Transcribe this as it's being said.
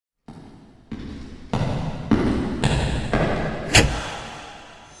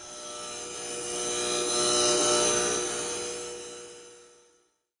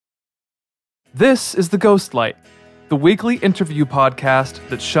This is The Ghost Light, the weekly interview podcast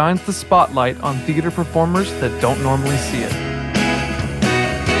that shines the spotlight on theater performers that don't normally see it.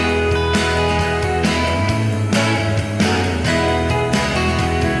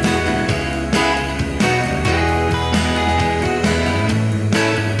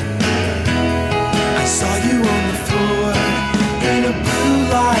 I saw you on the floor in a blue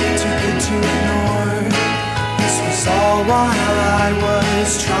light too good to ignore. This was all while I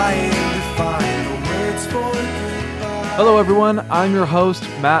was trying to find the words for goodbye. Hello everyone, I'm your host,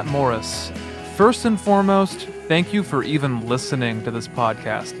 Matt Morris. First and foremost, thank you for even listening to this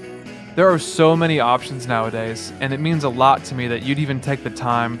podcast. There are so many options nowadays, and it means a lot to me that you'd even take the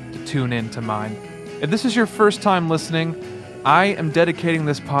time to tune in to mine. If this is your first time listening, I am dedicating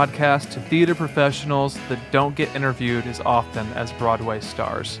this podcast to theater professionals that don't get interviewed as often as Broadway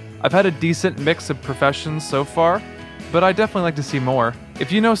stars. I've had a decent mix of professions so far, but I definitely like to see more.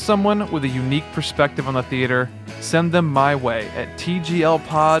 If you know someone with a unique perspective on the theater, send them my way at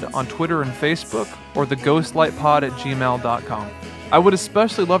TGLPod on Twitter and Facebook or theghostlightpod@gmail.com. I would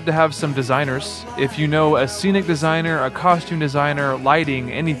especially love to have some designers. If you know a scenic designer, a costume designer,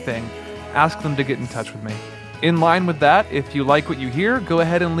 lighting, anything, ask them to get in touch with me. In line with that, if you like what you hear, go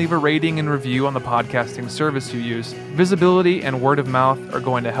ahead and leave a rating and review on the podcasting service you use. Visibility and word of mouth are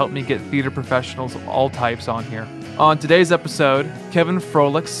going to help me get theater professionals of all types on here. On today's episode, Kevin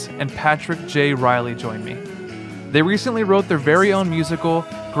Froleiks and Patrick J. Reilly join me. They recently wrote their very own musical,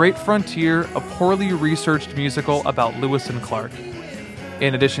 Great Frontier, a poorly researched musical about Lewis and Clark.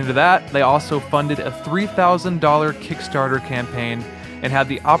 In addition to that, they also funded a $3,000 Kickstarter campaign and had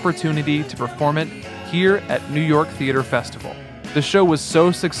the opportunity to perform it here at New York Theater Festival. The show was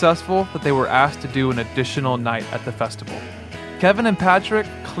so successful that they were asked to do an additional night at the festival. Kevin and Patrick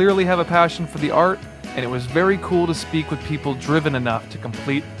clearly have a passion for the art, and it was very cool to speak with people driven enough to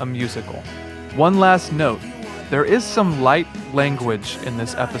complete a musical. One last note, there is some light language in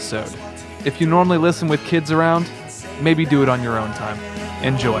this episode. If you normally listen with kids around, maybe do it on your own time.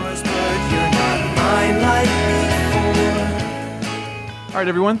 Enjoy. But you're not mine like before. All right,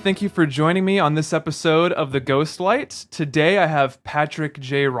 everyone, thank you for joining me on this episode of The Ghost Light. Today I have Patrick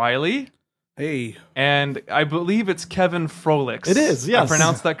J. Reilly. Hey. And I believe it's Kevin Froleiks. It is, yes. I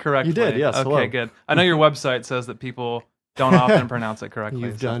pronounced that correctly. You did, yes. Okay, Hello. good. I know your website says that people don't often pronounce it correctly.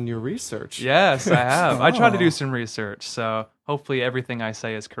 You've done your research. Yes, I have. I try to do Oh. some research, so hopefully everything I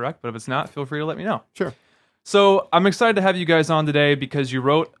say is correct, but if it's not, feel free to let me know. Sure. So I'm excited to have you guys on today because you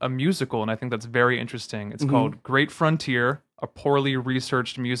wrote a musical, and I think that's very interesting. It's called Great Frontier, a poorly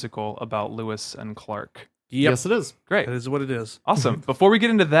researched musical about Lewis and Clark. Yes, it is. Great. That is what it is. Awesome. Before we get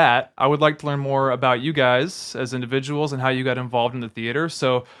into that, I would like to learn more about you guys as individuals and how you got involved in the theater.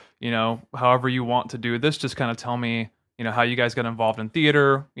 So, however you want to do this, just kind of tell me, how you guys got involved in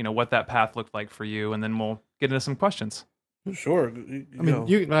theater, what that path looked like for you, and then we'll get into some questions. Sure. You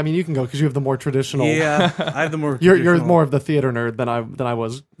can go because you have the more traditional. Yeah, I have the more. You're traditional- more of the theater nerd than I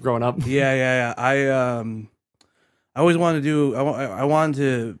was growing up. Yeah. I always wanted to do. I wanted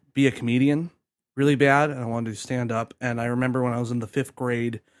to be a comedian really bad, and I wanted to stand up. And I remember when I was in the 5th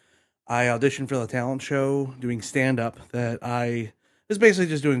grade, I auditioned for the talent show doing stand up. That I was basically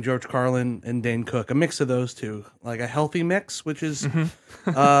just doing George Carlin and Dane Cook, a mix of those two, like a healthy mix, which is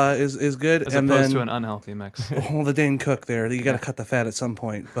is good, As and opposed then to an unhealthy mix. well, the Dane Cook there, you got to cut the fat at some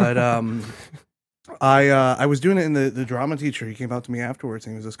point. But I was doing it, and the drama teacher, he came out to me afterwards,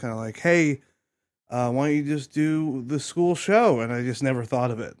 and he was just kind of like, "Hey, why don't you just do the school show?" And I just never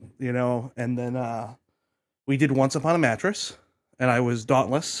thought of it, And then we did Once Upon a Mattress, and I was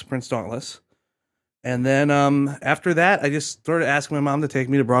Prince Dauntless. And then after that, I just started asking my mom to take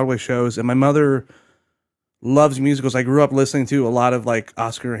me to Broadway shows, and my mother loves musicals. I grew up listening to a lot of like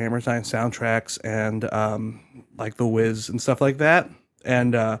Oscar Hammerstein soundtracks and like The Wiz and stuff like that.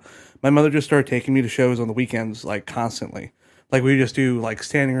 And my mother just started taking me to shows on the weekends, like constantly. Like we would just do like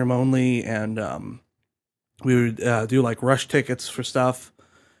standing room only, and we would do like rush tickets for stuff.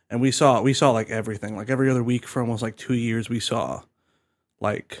 And we saw like everything. Like every other week for almost like 2 years, we saw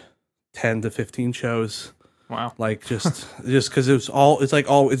like 10 to 15 shows. Wow. Like just because it's like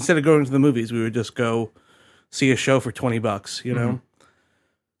instead of going to the movies, we would just go see a show for $20,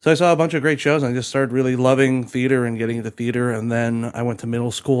 So I saw a bunch of great shows, and I just started really loving theater and getting into theater. And then I went to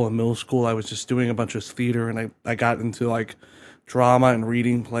middle school. In middle school, I was just doing a bunch of theater, and I got into like drama and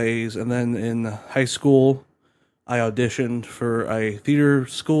reading plays. And then in high school, I auditioned for a theater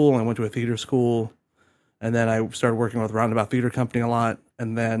school, and I went to a theater school. And then I started working with Roundabout Theater Company a lot.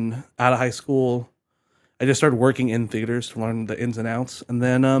 And then out of high school, I just started working in theaters to learn the ins and outs. And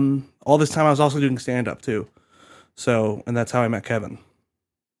then all this time I was also doing stand-up too. So, and that's how I met Kevin.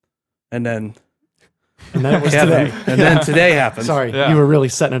 And then And then it was Yeah, today. and then today happened. Sorry, Yeah. you were really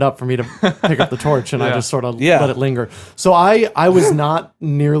setting it up for me to pick up the torch, and I Yeah. just sort of Yeah. let it linger. So I was not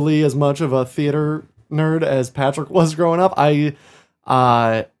nearly as much of a theater nerd as Patrick was growing up. I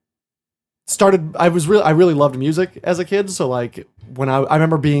really loved music as a kid. So like when I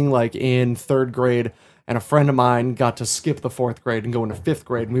remember being like in third grade, and a friend of mine got to skip the fourth grade and go into fifth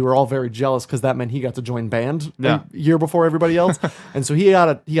grade, and we were all very jealous because that meant he got to join band Yeah. a year before everybody else, and so he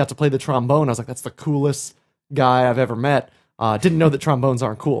got to play the trombone. I was like, that's the coolest guy I've ever met. Didn't know that trombones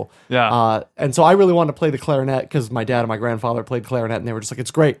aren't cool. Yeah. And so I really wanted to play the clarinet because my dad and my grandfather played clarinet, and they were just like,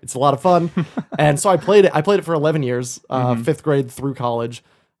 it's great, it's a lot of fun. And so I played it. I played it for 11 years, fifth grade through college.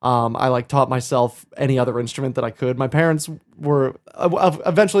 I like taught myself any other instrument that I could. My parents were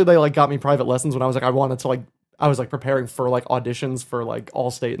eventually they like got me private lessons when I was like I was preparing for like auditions for like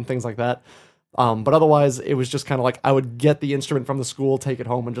Allstate and things like that. But otherwise it was just kind of like I would get the instrument from the school, take it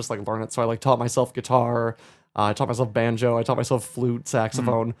home, and just like learn it. So I like taught myself guitar, I taught myself banjo, I taught myself flute,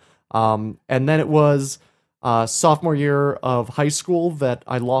 saxophone. And then it was sophomore year of high school that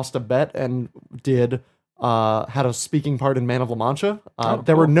I lost a bet and had a speaking part in Man of La Mancha.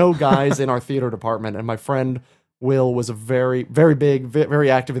 There were no guys in our theater department, and my friend Will was a very, very big, very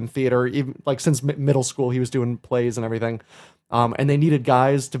active in theater. Even like since middle school, he was doing plays and everything. And they needed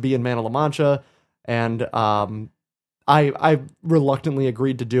guys to be in Man of La Mancha, and I reluctantly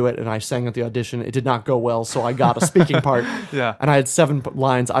agreed to do it, and I sang at the audition. It did not go well, so I got a speaking part. Yeah. And I had 7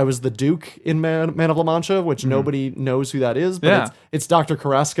 lines. I was the Duke in Man of La Mancha, which nobody knows who that is, but it's Dr.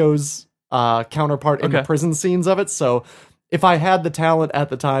 Carrasco's counterpart in the prison scenes of it. So if I had the talent at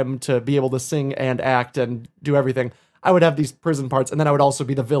the time to be able to sing and act and do everything, I would have these prison parts, and then I would also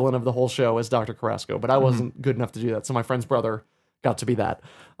be the villain of the whole show as Dr. Carrasco, but I wasn't good enough to do that. So my friend's brother got to be that.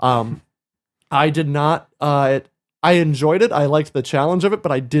 I did not, I enjoyed it. I liked the challenge of it,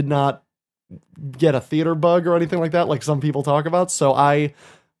 but I did not get a theater bug or anything like that, like some people talk about. So I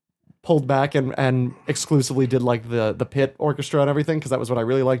pulled back and exclusively did like the pit orchestra and everything, because that was what I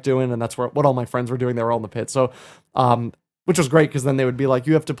really liked doing, and that's what all my friends were doing. They were all in the pit. So which was great, because then they would be like,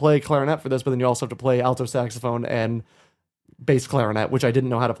 you have to play clarinet for this, but then you also have to play alto saxophone and bass clarinet, which I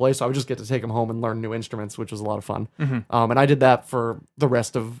didn't know how to play, so I would just get to take them home and learn new instruments, which was a lot of fun. And I did that for the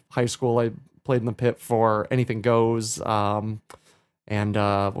rest of high school. I played in the pit for Anything Goes, and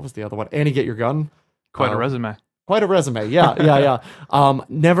what was the other one? Annie, Get Your Gun. Quite a resume. Quite a resume, yeah.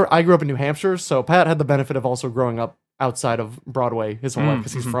 I grew up in New Hampshire, so Pat had the benefit of also growing up outside of Broadway his whole life,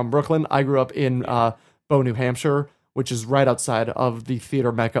 because he's from Brooklyn. I grew up in Bow, New Hampshire, which is right outside of the theater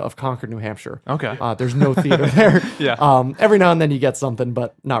mecca of Concord, New Hampshire. Okay. There's no theater there. Yeah. Every now and then you get something,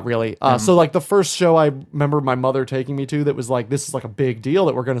 but not really. So like the first show I remember my mother taking me to that was like, this is like a big deal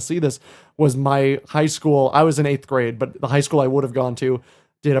that we're going to see this, was my high school. I was in 8th grade, but the high school I would have gone to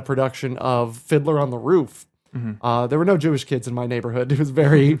did a production of Fiddler on the Roof. There were no Jewish kids in my neighborhood. It was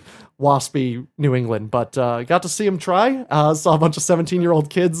very waspy New England, but got to see him try. Saw a bunch of 17-year-old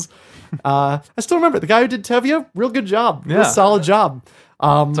kids. I still remember the guy who did Tevye. Real good job. Real solid job.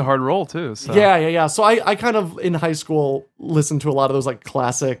 It's a hard role too. So. Yeah. So I kind of in high school listened to a lot of those like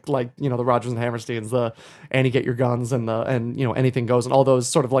classic, like, you know, the Rodgers and Hammersteins, the Annie Get Your Guns, and you know, Anything Goes, and all those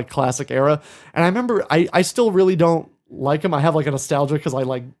sort of like classic era. And I remember I still really don't like them. I have like a nostalgia because I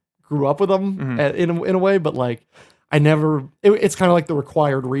like grew up with them in a way, but like I never. It's kind of like the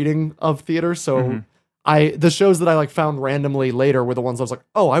required reading of theater. So the shows that I like found randomly later were the ones I was like,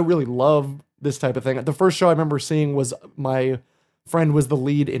 oh, I really love this type of thing. The first show I remember seeing was my friend was the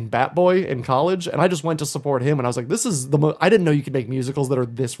lead in Bat Boy in college, and I just went to support him, and I was like, this is the most. I didn't know you could make musicals that are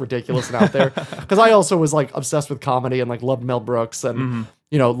this ridiculous and out there, because I also was like obsessed with comedy and like loved Mel Brooks and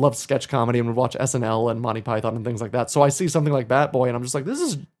you know, loved sketch comedy and would watch SNL and Monty Python and things like that. So I see something like Bat Boy, and I'm just like, this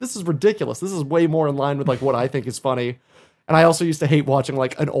is ridiculous. This is way more in line with like what I think is funny. And I also used to hate watching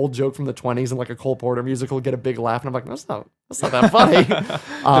like an old joke from the 1920s and like a Cole Porter musical get a big laugh, and I'm like, that's not that funny.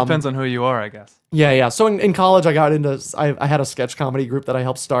 Depends on who you are, I guess. Yeah. So in college, I got into I had a sketch comedy group that I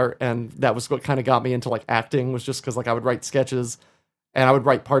helped start, and that was what kind of got me into like acting, was just because like I would write sketches, and I would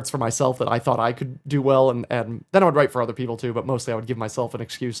write parts for myself that I thought I could do well, and then I would write for other people too, but mostly I would give myself an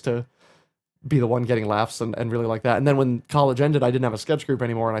excuse to be the one getting laughs and really like that. And then when college ended, I didn't have a sketch group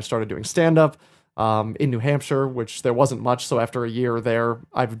anymore, and I started doing stand-up in New Hampshire, which there wasn't much. So after a year there,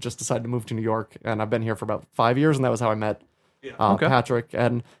 I've just decided to move to New York, and I've been here for about 5 years, and that was how I met Patrick.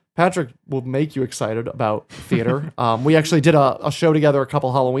 And Patrick will make you excited about theater. We actually did a show together a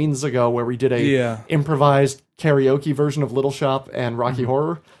couple Halloweens ago where we did a improvised karaoke version of Little Shop and Rocky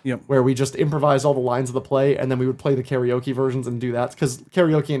Horror, where we just improvised all the lines of the play, and then we would play the karaoke versions and do that, because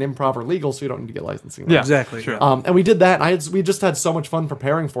karaoke and improv are legal, so you don't need to get licensing. Yeah, exactly. Sure. And we did that, and we just had so much fun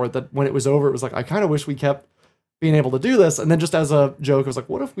preparing for it that when it was over, it was like, I kind of wish we kept being able to do this. And then just as a joke, I was like,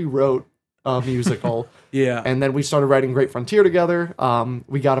 what if we wrote a musical? And then we started writing Great Frontier together.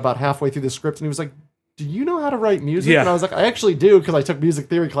 We got about halfway through the script, and he was like, do you know how to write music? And I was like, I actually do, because I took music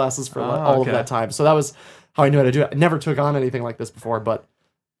theory classes for all of that time. So that was how I knew how to do it. I never took on anything like this before, but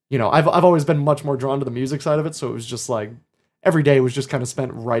I've always been much more drawn to the music side of it. So it was just like every day was just kind of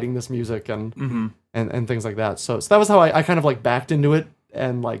spent writing this music and and things like that. So that was how I kind of like backed into it,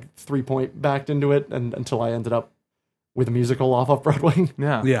 and like 3-point backed into it, and until I ended up with a musical off Broadway.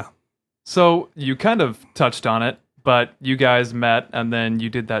 Yeah. So you kind of touched on it, but you guys met and then you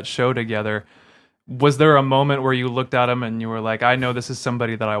did that show together. Was there a moment where you looked at him and you were like, I know this is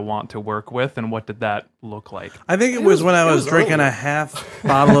somebody that I want to work with, and what did that look like? I think it was when I was drinking a half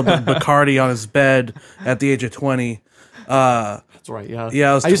bottle of Bacardi on his bed at the age of 20. That's right,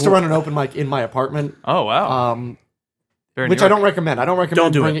 yeah. I used to run an open mic in my apartment. Oh, wow. Which I don't recommend. I don't recommend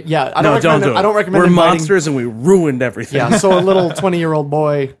don't do bringing, it. Yeah, don't do it. I don't recommend We're inviting, monsters and we ruined everything. Yeah, so a little 20-year-old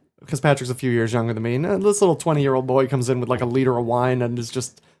boy, because Patrick's a few years younger than me, and this little 20-year-old boy comes in with like a liter of wine and is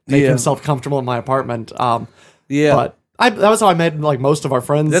just making himself comfortable in my apartment. But that was how I made like most of our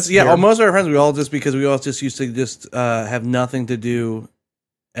friends. Most of our friends, we all just used to just have nothing to do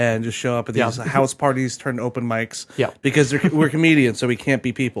and just show up at these house parties, turn open mics. Because we're comedians, so we can't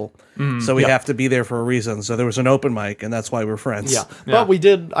be people. So we have to be there for a reason. So there was an open mic, and that's why we're friends.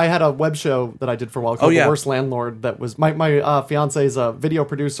 But I had a web show that I did for a while called The Worst Landlord. That was my fiance is a video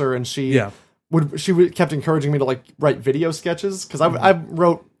producer, and she kept encouraging me to like write video sketches, because I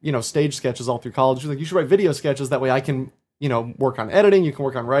wrote stage sketches all through college. She was like, you should write video sketches, that way I can work on editing, you can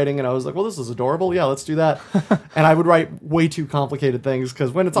work on writing. And I was like, well, this is adorable. Yeah, let's do that. And I would write way too complicated things,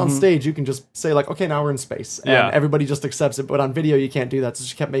 because when it's on stage, you can just say like, okay, now we're in space. And everybody just accepts it. But on video, you can't do that. So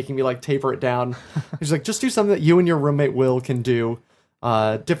she kept making me like taper it down. She's like, just do something that you and your roommate Will can do.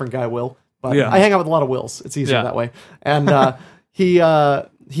 Different guy, Will. But I hang out with a lot of Wills. It's easier that way. And he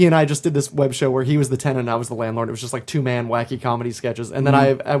and I just did this web show where he was the tenant and I was the landlord. It was just like 2-man wacky comedy sketches. And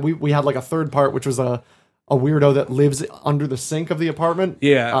then we had like a third part, which was a weirdo that lives under the sink of the apartment.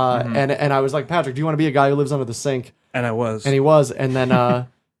 And I was like, Patrick, do you want to be a guy who lives under the sink? And I was. And he was. And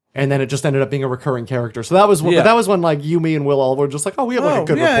then it just ended up being a recurring character. So that was when like you, me, and Will all were just like, oh, we have like a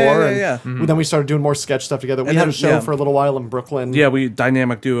good rapport. And then we started doing more sketch stuff together. We had a show for a little while in Brooklyn. Yeah, we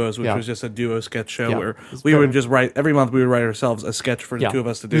Dynamic Duos, which was just a duo sketch show where we would just write every month. We would write ourselves a sketch for the two of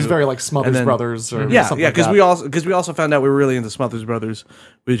us to do. It was very like Smothers Brothers or something like that. Because we also found out we were really into Smothers Brothers,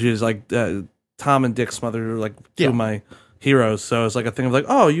 which is like Tom and Dick Smothers are like two of my heroes. So it's like a thing of like,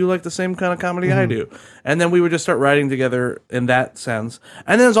 oh, you like the same kind of comedy I do. And then we would just start writing together in that sense.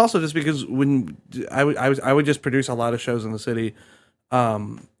 And then it's also just because when I would just produce a lot of shows in the city,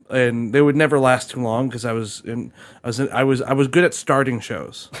 and they would never last too long, because I was good at starting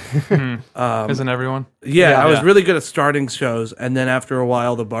shows. Isn't everyone? I was really good at starting shows, and then after a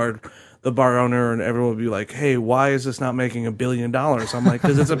while the bar owner and everyone would be like, hey, why is this not making $1 billion? I'm like,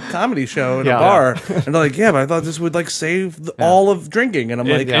 because it's a comedy show in a bar. And they're like, yeah, but I thought this would like save all of drinking. And I'm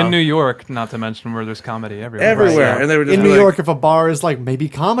like, in New York, not to mention where there's comedy everywhere. Everywhere. Right. And they were just in New York, if a bar is like, maybe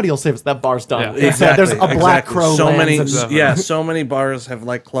comedy will save us, that bar's done. Exactly. There's a Black Crow. So many bars have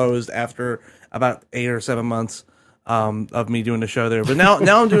like closed after about 8 or 7 months of me doing the show there. But now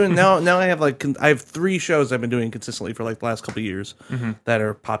I have 3 shows I've been doing consistently for like the last couple of years that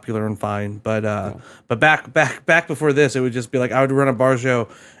are popular and fine. But back before this, it would just be like I would run a bar show,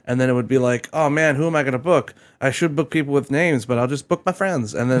 and then it would be like, oh man, who am I going to book? I should book people with names, but I'll just book my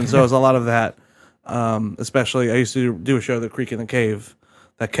friends. And then so it was a lot of that. Especially I used to do a show, The Creek in the Cave,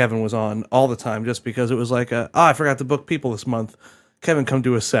 that Kevin was on all the time, just because it was like, I forgot to book people this month. Kevin, come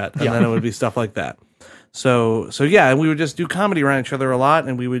do a set, and then it would be stuff like that. So and we would just do comedy around each other a lot,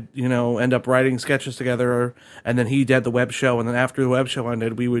 and we would, end up writing sketches together, and then he did the web show, and then after the web show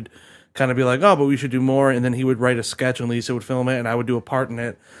ended, we would kind of be like, oh, but we should do more, and then he would write a sketch, and Lisa would film it, and I would do a part in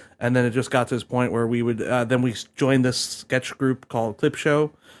it, and then it just got to this point where we would, then we joined this sketch group called Clip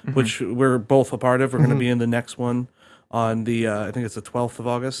Show, which we're both a part of. We're going to be in the next one on the, I think it's the 12th of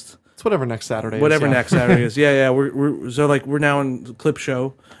August. It's whatever next Saturday is. Next Saturday is. We're now in Clip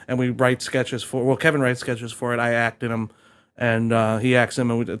Show, and we write sketches for. Well, Kevin writes sketches for it. I act in them, and he acts in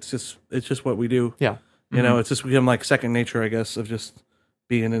them. And it's just what we do. Yeah, it's just become like second nature, I guess, of just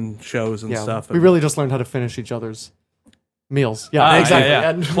being in shows and stuff. We really just learned how to finish each other's Meals. Yeah, exactly. Yeah.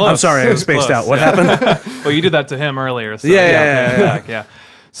 And- I'm sorry, I was spaced Close, out. What yeah. happened? Well, you did that to him earlier. So Yeah.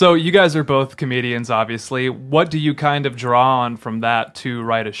 So you guys are both comedians, obviously. What do you kind of draw on from that to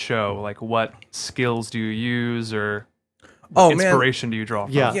write a show? Like, what skills do you use, or inspiration do you draw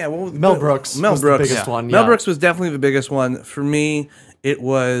from? Yeah, well, Mel Brooks was the biggest one. Mel yeah. Brooks was definitely the biggest one. For me, it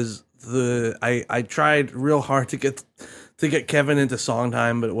was I tried real hard to get Kevin into song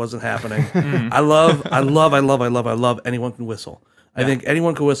time, but it wasn't happening. I love Anyone Can Whistle. I think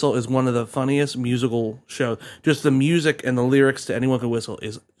Anyone Can Whistle is one of the funniest musical shows. Just the music and the lyrics to Anyone Can Whistle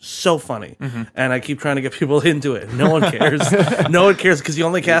is so funny. And I keep trying to get people into it. No one cares. No one cares because the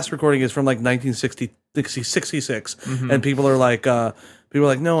only cast recording is from like 1966. And people are like, no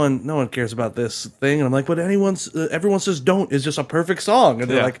one cares about this thing. And I'm like, but everyone says Don't is just a perfect song. And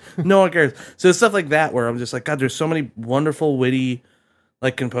they're like, no one cares. So it's stuff like that where I'm just like, God, there's so many wonderful, witty,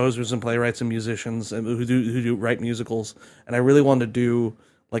 like composers and playwrights and musicians who do write musicals, and I really wanted to do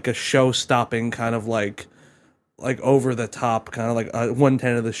like a show-stopping kind of like over the top kind of like a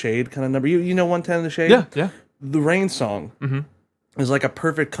 110 of the Shade kind of number. You know 110 of the Shade? Yeah. The Rain song is like a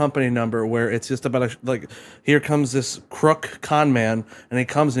perfect company number where it's just about here comes this crook con man, and he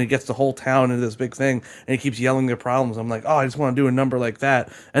comes and he gets the whole town into this big thing, and he keeps yelling their problems. I'm like, oh, I just want to do a number like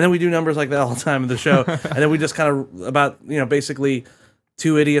that, and then we do numbers like that all the time in the show, and then we just kind of about basically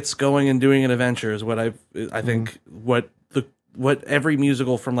two idiots going and doing an adventure is what I think what every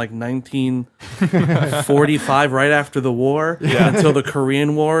musical from like 1945 right after the war until the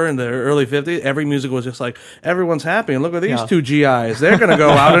Korean War in the early 50s, every musical was just like everyone's happy and look at these two GIs, they're gonna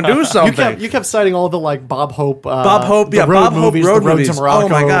go out and do something. You kept citing all the like Bob Hope road movies, road the Road movies. to Morocco, Oh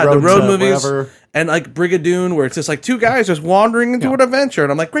my God, the road movies. wherever. And like Brigadoon, where it's just like two guys just wandering into an adventure,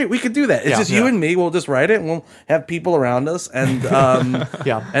 and I'm like, great, we could do that. It's just you and me. We'll just write it, and we'll have people around us, and and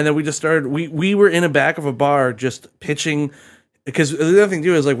then we just started. We were in a back of a bar just pitching, because the other thing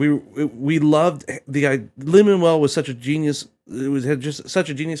too is like we loved Lin-Manuel was such a genius. Had just such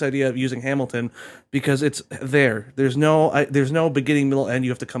a genius idea of using Hamilton because it's there. There's no beginning, middle, end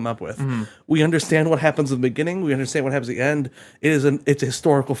you have to come up with. We understand what happens in the beginning. We understand what happens at the end. It's a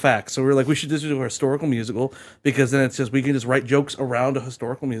historical fact. So we're like, we should just do a historical musical because then we can just write jokes around a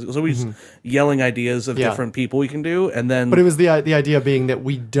historical musical. So we just yelling ideas of different people we can do, and then. But it was the idea being that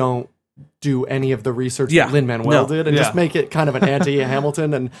we don't do any of the research that Lin-Manuel did and just make it kind of an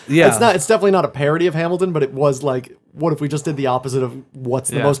anti-Hamilton, and it's definitely not a parody of Hamilton, but it was like, what if we just did the opposite of what's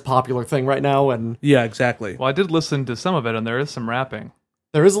the most popular thing right now? And exactly. Well, I did listen to some of it, and there is some rapping.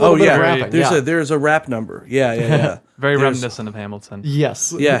 There is a little bit of rapping. There's a rap number. Yeah. Very reminiscent of Hamilton.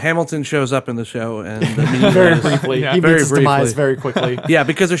 Yes. Yeah, Hamilton shows up in the show and very briefly. He meets his demise very quickly. Yeah,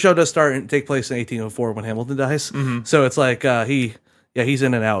 because the show does start and take place in 1804 when Hamilton dies. So it's like he's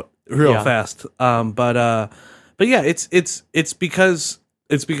in and out real fast. But yeah, it's because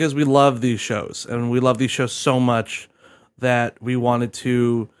we love these shows, and we love these shows so much that we wanted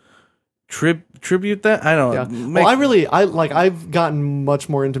to tribute that. I don't know. Well, I've gotten much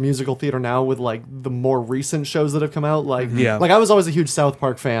more into musical theater now with like the more recent shows that have come out. Like I was always a huge South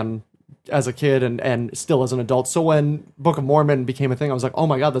Park fan as a kid and still as an adult. So when Book of Mormon became a thing, I was like, oh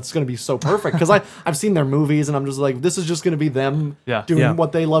my God, that's going to be so perfect. Because I've seen their movies, and I'm just like, this is just going to be them doing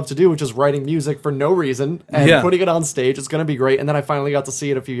what they love to do, which is writing music for no reason and putting it on stage. It's going to be great. And then I finally got to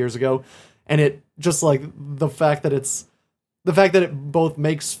see it a few years ago, and it just like the fact that it both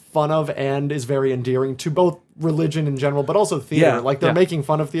makes fun of and is very endearing to both religion in general, but also theater. Like they're making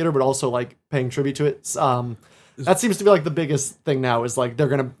fun of theater, but also like paying tribute to it. That seems to be like the biggest thing now is like they're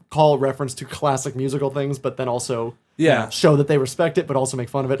going to call reference to classic musical things, but then also show that they respect it, but also make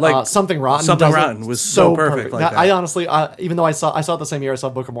fun of it. Like Something Rotten. Something Rotten was so perfect. Like that. I honestly, even though I saw it the same year I saw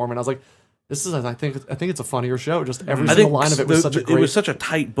Book of Mormon, I was like, I think it's a funnier show. Just every single line of it was it was such a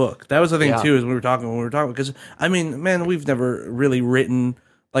tight book. That was the thing too, is when we were talking because I mean, man, we've never really written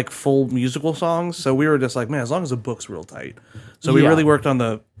like full musical songs, so we were just like, man, as long as the book's real tight. So we really worked on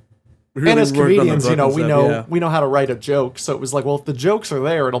the. And as comedians, we know how to write a joke. So it was like, well, if the jokes are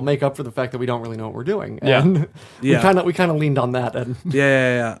there, it'll make up for the fact that we don't really know what we're doing. And we kind of leaned on that. And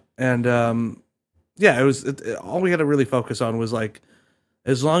and it was all we had to really focus on was like,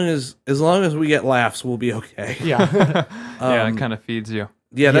 as long as we get laughs, we'll be okay. Yeah, it kind of feeds you.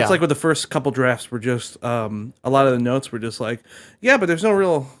 Yeah, that's like what the first couple drafts were just, a lot of the notes were just like, but there's no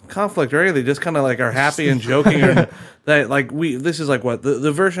real conflict or anything. They just kind of like are happy and joking. And that like this is like what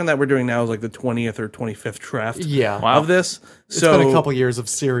the version that we're doing now is like the 20th or 25th draft of this. It's been a couple years of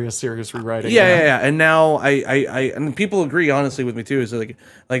serious rewriting. Yeah. And now I and people agree honestly with me too, is like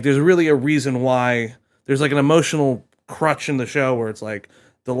there's really a reason why there's like an emotional crutch in the show where it's like,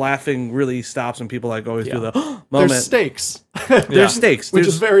 the laughing really stops and people like always do the moment. There's stakes. There's stakes, which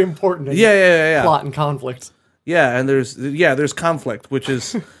is very important. In yeah. Plot and conflict. Yeah, and there's conflict, which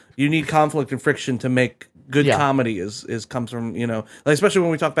is you need conflict and friction to make good comedy. Is comes from like, especially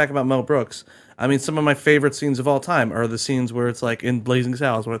when we talk back about Mel Brooks. I mean, some of my favorite scenes of all time are the scenes where it's like in Blazing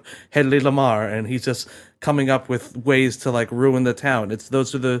Saddles with Hedley Lamar, and he's just coming up with ways to like ruin the town. It's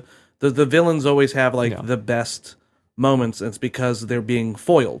those are the villains always have like the best moments. And it's because they're being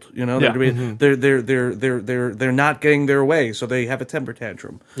foiled. They're not getting their way, so they have a temper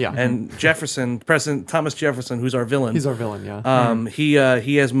tantrum. Yeah, and President Thomas Jefferson, who's our villain. He's our villain. Yeah.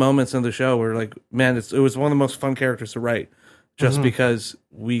 He has moments in the show where like, man, it was one of the most fun characters to write. Just because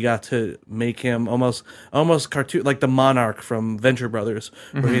we got to make him almost cartoon, like the Monarch from Venture Brothers,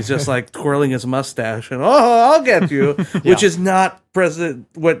 where he's just like twirling his mustache and I'll get you, which is not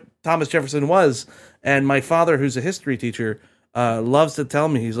what Thomas Jefferson was. And my father, who's a history teacher, loves to tell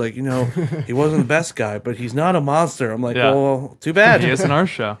me, he's like, he wasn't the best guy, but he's not a monster. I'm like, well, too bad. He is in our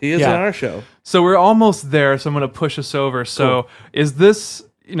show. He is in our show. So we're almost there. So I'm going to push us over. So is this,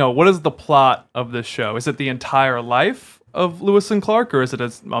 what is the plot of this show? Is it the entire life of Lewis and Clark, or is it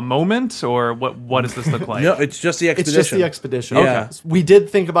a moment, or what does this look like? No, it's just the expedition. It's just the expedition. Yeah. We did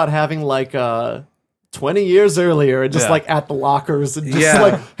think about having like 20 years earlier, just like at the lockers, and just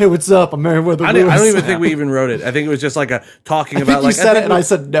like, hey, what's up? I'm Meriwether Lewis. I don't even think we even wrote it. I think it was just like a talking about like. You said it, and I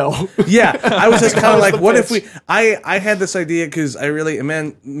said no. Yeah, I was just kind of like, what if we? I had this idea because I really,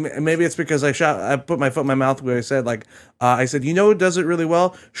 maybe it's because I put my foot in my mouth where I said like, I said, who does it really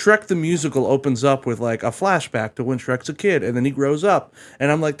well? Shrek the Musical opens up with like a flashback to when Shrek's a kid, and then he grows up,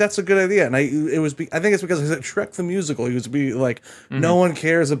 and I'm like, that's a good idea. And I think it's because I said Shrek the Musical. He was like, no one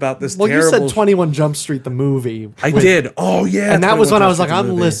cares about this. Well, terrible you said 21 Jump Street the movie. I did. Oh yeah, and that was when I was like,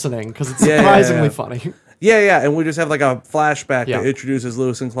 I'm listening because it's surprisingly funny. Yeah, and we just have like a flashback that introduces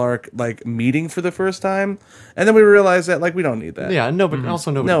Lewis and Clark like meeting for the first time, and then we realize that like we don't need that. Yeah, nobody cares.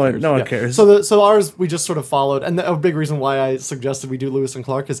 No one cares. So ours we just sort of followed, and a big reason why I suggested we do Lewis and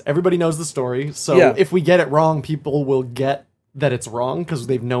Clark is everybody knows the story. So if we get it wrong, people will get that it's wrong because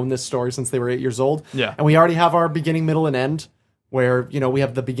they've known this story since they were 8 years old. Yeah, and we already have our beginning, middle, and end, where we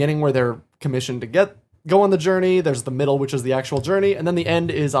have the beginning where they're commissioned to go on the journey. There's the middle, which is the actual journey, and then the end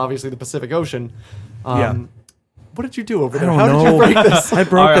is obviously the Pacific Ocean. What did you do over there? How did you break this? I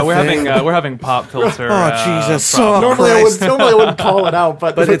broke the thing. We're having pop filter. Jesus! Normally I wouldn't call it out,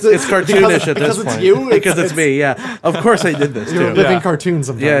 but it's cartoonish at this point. Because it's you. Because it's me. Yeah, of course I did this. You're living cartoons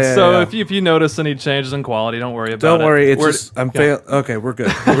sometimes. Yeah. So if you notice any changes in quality, don't worry about it. Don't worry. It's just okay, we're good.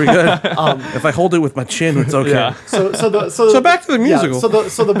 Are we good? If I hold it with my chin, it's okay. Yeah. So back to the musical.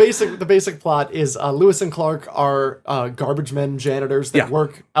 So the basic plot is Lewis and Clark are garbage men, janitors that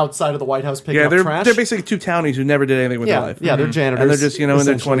work outside of the White House picking up trash. They're basically two townies who never did anything with their life. Yeah, they're janitors. And they're just, in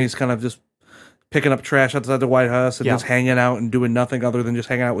their 20s kind of just picking up trash outside the White House and just hanging out and doing nothing other than just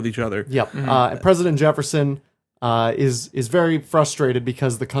hanging out with each other. Yep. And President Jefferson is very frustrated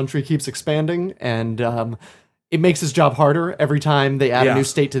because the country keeps expanding, and it makes his job harder every time they add a new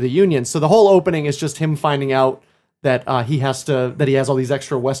state to the Union. So the whole opening is just him finding out that he has all these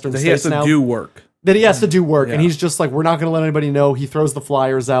extra Western states now. He has to do work. That he has to do work, and he's just like, we're not going to let anybody know. He throws the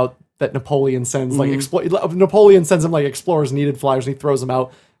flyers out that Napoleon sends, Napoleon sends him like explorers needed flyers, and he throws them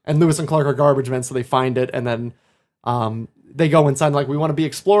out. And Lewis and Clark are garbage men, so they find it, and then they go inside like, we want to be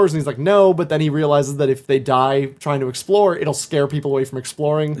explorers, and he's like, no. But then he realizes that if they die trying to explore, it'll scare people away from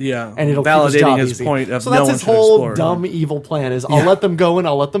exploring. Yeah, and it'll validating keep his job his easy. point of so that's no his whole explore, dumb evil plan is I'll let them go and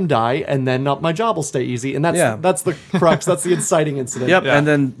I'll let them die, and then my job will stay easy. And that's the crux. That's the inciting incident. Yep. Yeah. And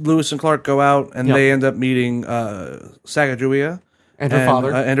then Lewis and Clark go out, and they end up meeting Sacagawea. And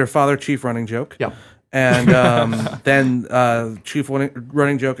her father, Chief Running Joke. Yep. And then Chief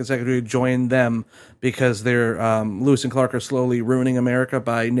Running Joke and Sacagawea join them because they're Lewis and Clark are slowly ruining America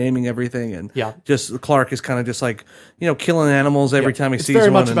by naming everything, and just Clark is kind of just like killing animals every time he sees one. It's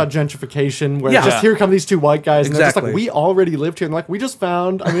very much about gentrification, where just here come these two white guys, and they're just like, we already lived here, and like we just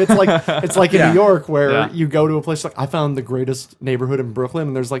found. I mean, it's like in New York where you go to a place like I found the greatest neighborhood in Brooklyn,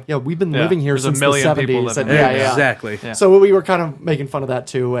 and there's like we've been living here since the 70s, and exactly. Yeah. So we were kind of making fun of that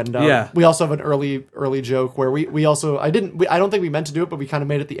too, and we also have an early joke where we also I don't think we meant to do it, but we kind of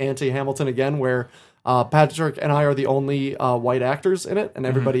made it the anti-Hamilton again, where Patrick and I are the only white actors in it, and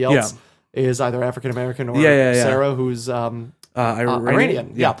everyday else is either African American or Sarah, who's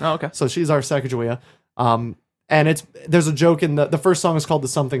Iranian. Yeah. Oh, okay. So she's our Sacagawea. And there's a joke in the first song is called the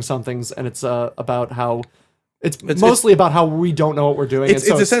Something Somethings, and it's about how It's mostly about how we don't know what we're doing. It's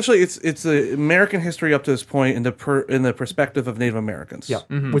essentially it's the American history up to this point in the perspective of Native Americans. Yeah,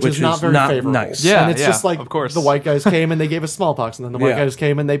 which is not very favorable. Nice. Yeah, and it's just like of course. the white guys came and they gave us smallpox, and then the white guys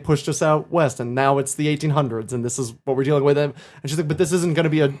came and they pushed us out west, and now it's the 1800s, and this is what we're dealing with. And she's like, but this isn't going to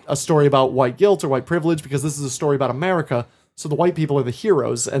be a story about white guilt or white privilege, because this is a story about America. So the white people are the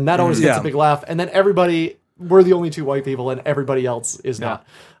heroes, and that always gets a big laugh. And then we're the only two white people, and everybody else is not.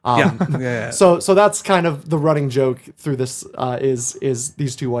 So that's kind of the running joke through this is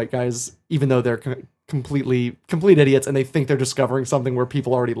these two white guys, even though they're complete idiots and they think they're discovering something where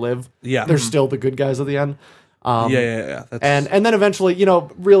people already live. Yeah, they're still the good guys at the end. That's... And then eventually,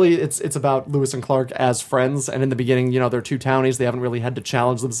 really it's about Lewis and Clark as friends. And in the beginning, they're two townies. They haven't really had to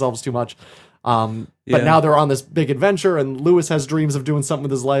challenge themselves too much. But now they're on this big adventure, and Lewis has dreams of doing something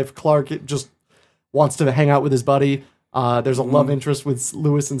with his life. Clark just wants to hang out with his buddy. There's a love interest with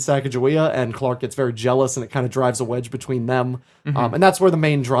Lewis and Sacagawea, and Clark gets very jealous, and it kind of drives a wedge between them. And that's where the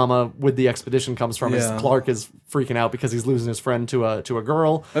main drama with the expedition comes from. Is Clark is freaking out because he's losing his friend to a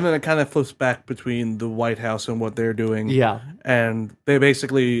girl. And then it kind of flips back between the White House and what they're doing. Yeah, and they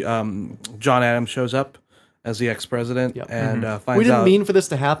basically John Adams shows up as the ex-president and finds out. We didn't mean for this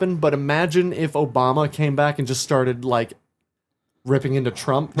to happen, but imagine if Obama came back and just started ripping into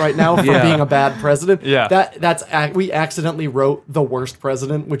Trump right now for being a bad president. We accidentally wrote the worst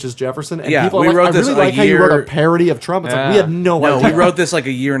president, which is Jefferson. And people are I really like how you wrote a parody of Trump. It's like, we had no idea. We wrote this like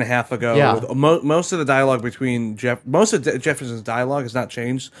a year and a half ago. Yeah. Most of the dialogue between most of Jefferson's dialogue has not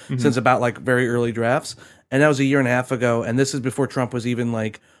changed since about very early drafts. And that was a year and a half ago. And this is before Trump was even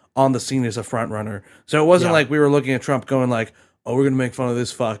on the scene as a front runner. So it wasn't like we were looking at Trump going oh, we're going to make fun of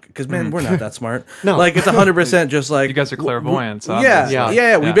this fuck. Because, man, we're not that smart. No. It's 100% just you guys are clairvoyants.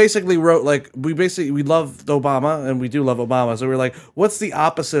 We basically wrote, we loved Obama, and we do love Obama. So we're like, what's the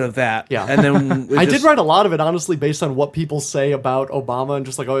opposite of that? Yeah. And then I did write a lot of it, honestly, based on what people say about Obama and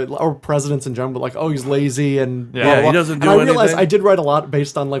just or presidents in general, but he's lazy and blah, blah, blah. He doesn't do anything. I realized anything. I did write a lot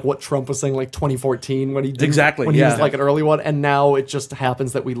based on what Trump was saying 2014 when he did when he was an early one, and now it just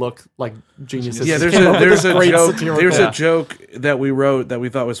happens that we look like geniuses. Yeah, there's a joke that we wrote that we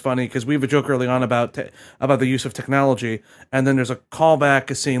thought was funny, because we have a joke early on about the use of technology, and then there's a callback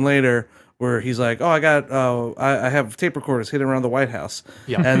a scene later where he's like, I have tape recorders hidden around the White House.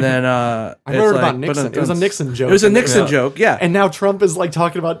 Yeah. And then I heard about Nixon. It was a Nixon joke. It was a Nixon joke, yeah. And now Trump is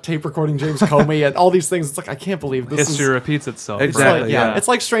talking about tape recording James Comey and all these things. It's I can't believe this. History repeats itself. Exactly. It's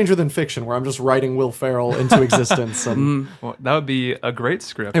like Stranger Than Fiction, where I'm just writing Will Ferrell into existence. And well, that would be a great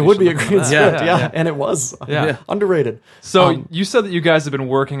script. It would be a great script, and it was. Underrated. So you said that you guys have been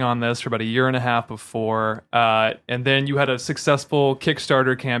working on this for about a year and a half before, and then you had a successful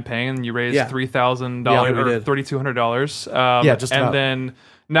Kickstarter campaign. You raised $3,000 or $3,200. Just about. And then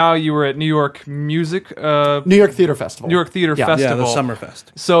now you were at New York New York Theater Festival. Festival. Yeah, the Summerfest.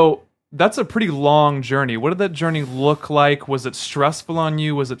 So that's a pretty long journey. What did that journey look like? Was it stressful on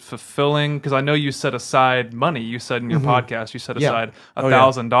you? Was it fulfilling? Because I know you set aside money. You said in your podcast you set aside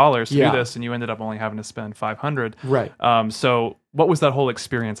 $1,000 to do this, and you ended up only having to spend $500. Right. So what was that whole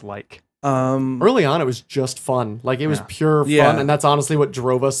experience like? Early on, it was just fun. It was pure fun, and that's honestly what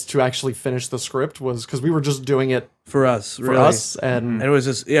drove us to actually finish the script, was because we were just doing it for us, and it was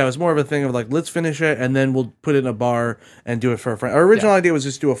just it was more of a thing of let's finish it, and then we'll put it in a bar and do it for a friend. Our original idea was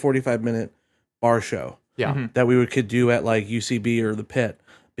just do a 45-minute bar show, that we could do at UCB or the Pit,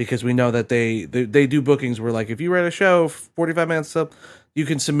 because we know that they do bookings where if you write a show 45 minutes up, you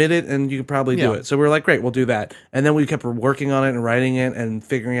can submit it and you can probably do it. So we're great, we'll do that. And then we kept working on it and writing it and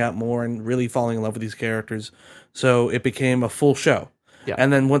figuring out more and really falling in love with these characters. So it became a full show. Yeah.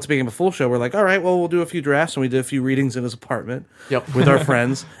 And then once it became a full show, we're all right, well, we'll do a few drafts. And we did a few readings in his apartment with our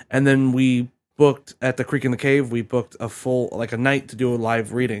friends. And then we booked at the Creek in the Cave. We booked a full, a night to do a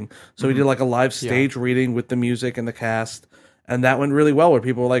live reading. So we did a live stage reading with the music and the cast. And that went really well, where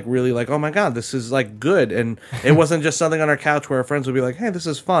people were really oh my God, this is good. And it wasn't just something on our couch where our friends would be hey, this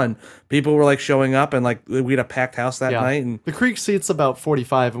is fun. People were showing up, and we had a packed house that night. And the Creek seats about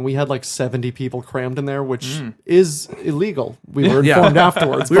 45, and we had 70 people crammed in there, which is illegal. We were informed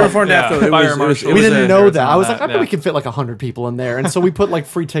afterwards. We were informed afterwards. We didn't know that. I was I bet we could fit 100 people in there. And so we put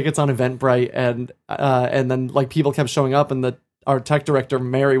free tickets on Eventbrite, and then people kept showing up, and our tech director,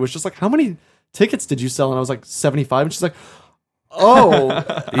 Mary, was just how many tickets did you sell? And I was 75, and she's oh,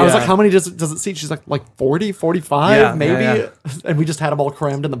 I was how many does it seat? She's 40, 45, maybe. Yeah. And we just had them all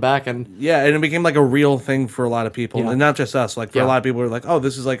crammed in the back. And and it became a real thing for a lot of people. And not just us. For a lot of people were oh,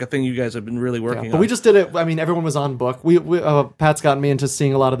 this is a thing you guys have been really working on. But we just did it. I mean, everyone was on book. Pat's gotten me into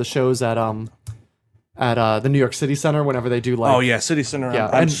seeing a lot of the shows at at the New York City Center whenever they do like. Oh yeah, City Center. Yeah,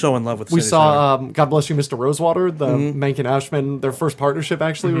 I'm and so in love with. We City saw Center. God Bless You, Mr. Rosewater, the Menken Ashman, their first partnership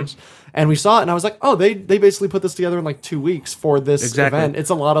actually, and we saw it, and I was like, oh, they basically put this together in like 2 weeks for this event. It's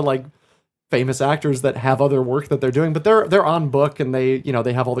a lot of like famous actors that have other work that they're doing, but they're on book, and they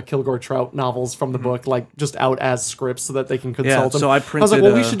have all the Kilgore Trout novels from the book like just out as scripts so that they can consult them. So I was like,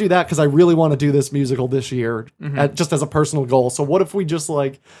 well, we should do that because I really want to do this musical this year, just as a personal goal. So what if we just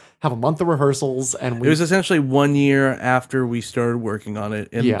like have a month of rehearsals and It was essentially 1 year after we started working on it,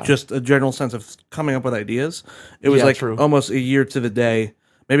 and just a general sense of coming up with ideas. It was almost a year to the day.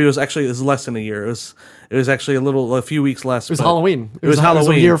 Maybe it was less than a year. It was actually a few weeks less. It was Halloween. It was Halloween. It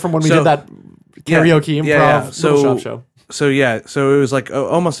was a year from when we did that karaoke improv little shop show. So it was like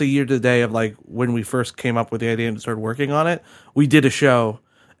almost a year to the day of like when we first came up with the idea and started working on it. We did a show,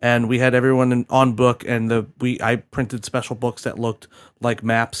 and we had everyone on book, and I printed special books that looked like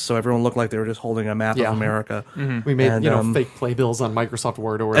maps, so everyone looked like they were just holding a map of America. We made fake playbills on Microsoft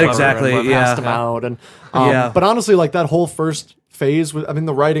Word or whatever. Exactly, and passed them out, and but honestly, like that whole first phase,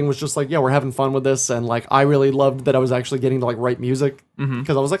 the writing was just like, we're having fun with this, and like I really loved that I was actually getting to like write music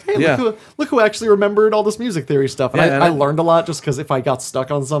because I was like, hey, look who actually remembered all this music theory stuff, and I learned a lot just because if I got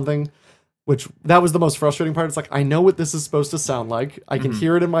stuck on something. Which that was the most frustrating part. It's like, I know what this is supposed to sound like. I can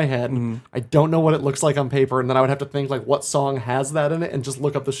hear it in my head. I don't know what it looks like on paper. And then I would have to think like what song has that in it and just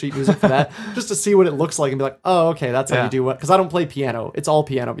look up the sheet music for that just to see what it looks like and be like, oh, okay, that's how you do it. Because I don't play piano. It's all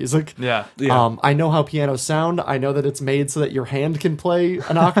piano music. Yeah. I know how pianos sound. I know that it's made so that your hand can play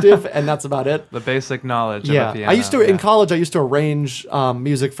an octave and that's about it. The basic knowledge of a piano. I used to, in college, I used to arrange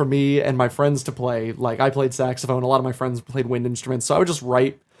music for me and my friends to play. Like I played saxophone. A lot of my friends played wind instruments. So I would just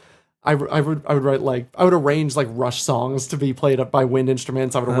write I would write like I would arrange like Rush songs to be played up by wind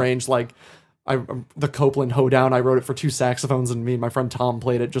instruments. I would arrange like the Copeland Hoedown. I wrote it for 2 saxophones, and me and my friend Tom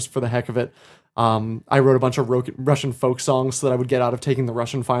played it just for the heck of it. I wrote a bunch of Russian folk songs so that I would get out of taking the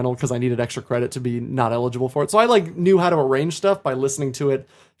Russian final because I needed extra credit to be not eligible for it. So I like knew how to arrange stuff by listening to it,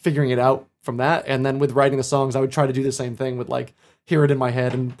 figuring it out from that, and then with writing the songs, I would try to do the same thing with like hear it in my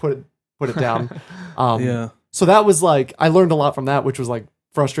head and put it down. So that was like I learned a lot from that, which was like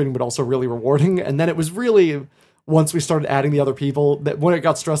frustrating but also really rewarding. And then it was really once we started adding the other people that when it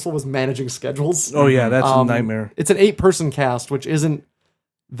got stressful was managing schedules. Oh yeah, that's a nightmare. It's an 8-person cast, which isn't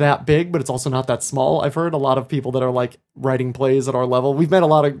that big, but it's also not that small. I've heard a lot of people that are like writing plays at our level. We've met a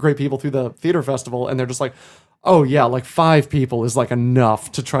lot of great people through the theater festival, and they're just like, oh yeah, like 5 people is like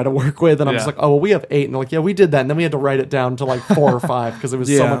enough to try to work with. And I'm just like, oh well, we have 8, and they're like, yeah, we did that, and then we had to write it down to like 4 or 5 because it was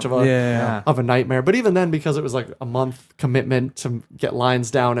so much of a nightmare. But even then, because it was like a month commitment to get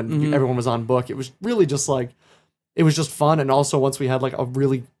lines down, and everyone was on book, it was really just like it was just fun. And also once we had like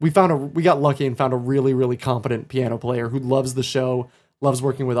we got lucky and found a really really competent piano player who loves the show. Loves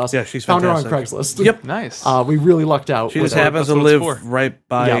working with us. Yeah, she's found fantastic. her on Craigslist. Yep, nice. We really lucked out. She just happens to live right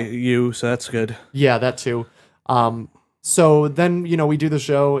by you, so that's good. Yeah, that too. So then we do the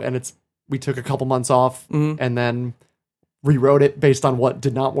show, and we took a couple months off, and then rewrote it based on what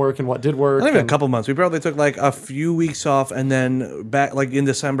did not work and what did work. Not even a couple months. We probably took like a few weeks off, and then back like in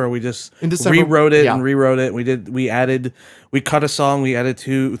December we just rewrote it and rewrote it. We cut a song. We added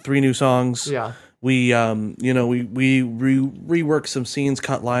 3 new songs. Yeah. We reworked some scenes,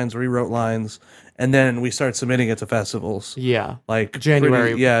 cut lines, rewrote lines, and then we started submitting it to festivals. Yeah, like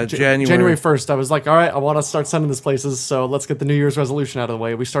January. January 1st. I was like, all right, I want to start sending this places, so let's get the New Year's resolution out of the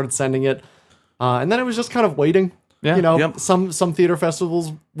way. We started sending it, and then it was just kind of waiting. Yeah. Some theater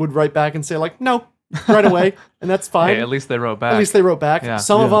festivals would write back and say like, no, right away, and that's fine. Hey, at least they wrote back. Yeah.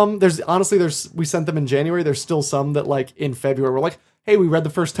 Some of them, we sent them in January. There's still some that like in February we're like, hey, we read the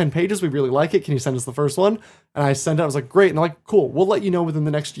first 10 pages. We really like it. Can you send us the first one? And I sent it. I was like, great. And they're like, cool. We'll let you know within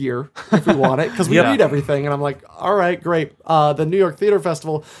the next year if we want it because we read everything. And I'm like, all right, great. The New York Theater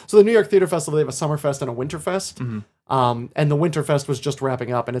Festival. So the New York Theater Festival, they have a summer fest and a winter fest. And the winter fest was just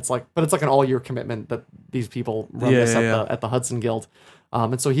wrapping up. And it's like an all year commitment that these people run at the Hudson Guild.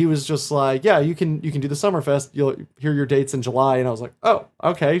 And so he was just like, yeah, you can do the summer fest. You'll hear your dates in July. And I was like, oh,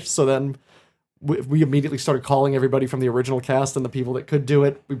 okay. So then we immediately started calling everybody from the original cast and the people that could do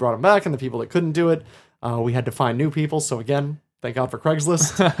it. We brought them back, and the people that couldn't do it, we had to find new people. So again, thank God for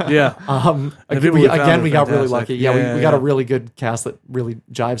Craigslist. We got really lucky. We got a really good cast that really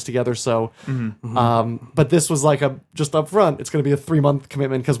jives together. So, but this was like just up front. It's going to be a 3-month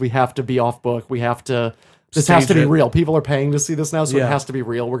commitment because we have to be off book. We have to. This has to be real. People are paying to see this now, so it has to be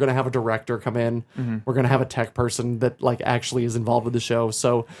real. We're going to have a director come in. We're going to have a tech person that like actually is involved with the show.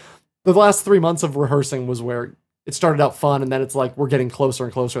 So. The last 3 months of rehearsing was where it started out fun, and then it's like we're getting closer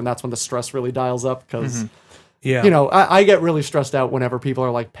and closer, and that's when the stress really dials up because Yeah. You know, I get really stressed out whenever people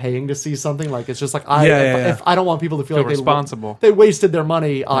are like paying to see something. Like it's just like if I don't want people to feel like responsible. They wasted their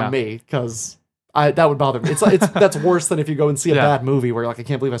money on me, because that would bother me. It's that's worse than if you go and see a bad movie where you're like, I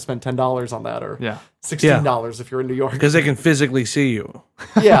can't believe I spent $10 on that, or $16 if you're in New York, because they can physically see you.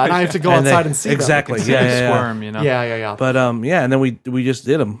 Yeah, and I have to go outside and see exactly. them. Squirm, you know. Yeah. But and then we just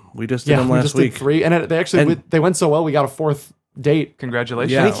did them. We just did them last week. Did 3, and they went so well. We got a 4th date.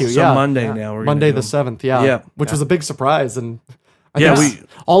 Congratulations. Yeah. Thank you. So Monday now. We're Monday the 7th. Yeah. Which was a big surprise, and I guess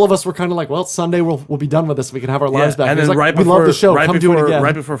all of us were kind of like, well, Sunday we'll be done with this. We can have our lives back. And then like, we love the show. Come do it again.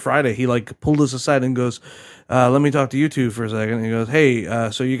 Right before Friday, he like pulled us aside and goes, let me talk to you two for a second. And he goes,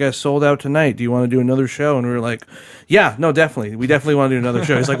 hey, so you guys sold out tonight. Do you want to do another show? And we were like, yeah, no, definitely. We definitely want to do another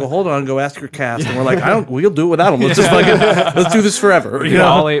show. He's like, well, hold on, go ask your cast. And we're like, we'll do it without him. Let's just let's do this forever. You know?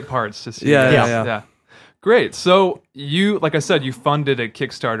 All 8 parts to see. Yeah. Great. So you, like I said, you funded a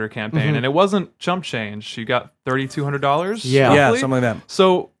Kickstarter campaign, and it wasn't chump change. You got $3,200. Yeah, something like that.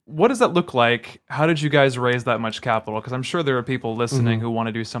 So what does that look like? How did you guys raise that much capital? Because I'm sure there are people listening who want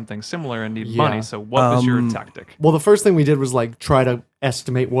to do something similar and need money. So what was your tactic? Well, the first thing we did was like try to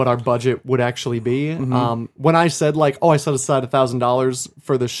estimate what our budget would actually be. When I said like, I set aside $1,000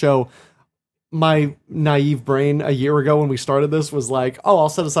 for the show, my naive brain a year ago when we started this was like, I'll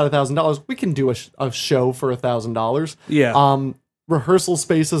set aside $1,000. We can do a show for $1,000. Yeah. Rehearsal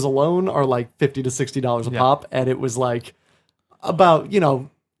spaces alone are like $50 to $60 a pop, and it was like about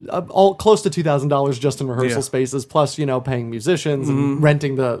all close to $2,000 just in rehearsal spaces, plus paying musicians and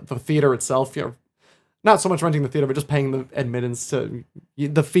renting the theater itself. Not so much renting the theater, but just paying the admittance to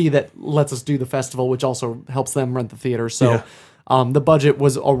the fee that lets us do the festival, which also helps them rent the theater. So. The budget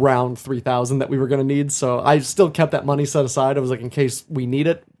was around $3,000 that we were going to need, so I still kept that money set aside. I was like, in case we need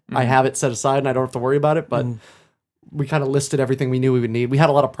it, I have it set aside and I don't have to worry about it. But we kind of listed everything we knew we would need. We had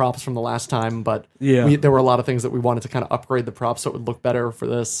a lot of props from the last time, but there were a lot of things that we wanted to kind of upgrade the props so it would look better for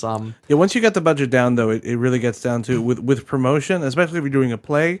this. Once you get the budget down, though, it really gets down to with promotion, especially if you're doing a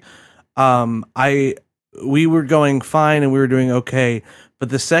play. We were going fine and we were doing okay, but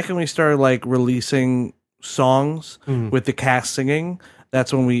the second we started like releasing songs with the cast singing,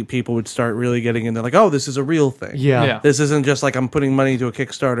 that's when people would start really getting into like, this is a real thing. Yeah. This isn't just like I'm putting money into a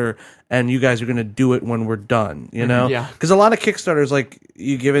Kickstarter and you guys are going to do it when we're done, you know? Yeah. Because a lot of Kickstarters, like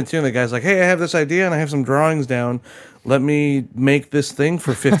you give it to and the guy's like, hey, I have this idea and I have some drawings down. Let me make this thing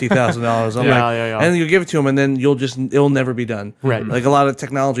for $50,000. And you give it to him and then it'll never be done. Right. Like a lot of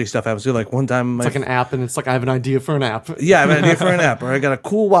technology stuff happens too. Like one time, it's like an app and it's like, I have an idea for an app. Yeah, I have an idea for an app, or I got a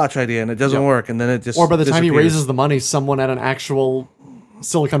cool watch idea and it doesn't work. And then it just, or by the time he disappears. raises the money, someone at an actual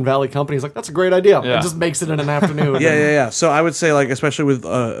Silicon Valley company is like, that's a great idea. Yeah. It just makes it in an afternoon. Yeah. So I would say, like, especially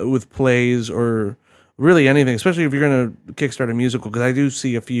with plays or really anything, especially if you're going to kickstart a musical, because I do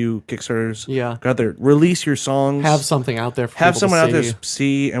see a few Kickstarters go out there. Release your songs. Have something out there for Have people someone to out there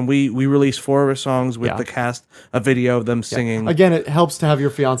see. And we released 4 of our songs with the cast, a video of them singing. Again, it helps to have your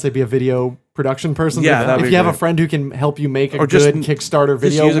fiance be a video production person. Yeah, if you have a friend who can help you make a good Kickstarter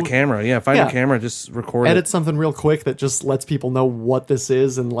video. Just use a camera. Yeah, find a camera, just record Edit something real quick that just lets people know what this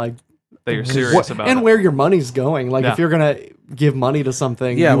is and like that you're serious about and it. Where your money's going. Like if you're gonna give money to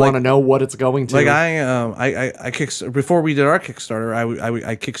something, you want to know what it's going to. Like I before we did our Kickstarter,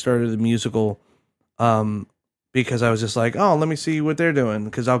 I kickstarted the musical, because I was just like, let me see what they're doing,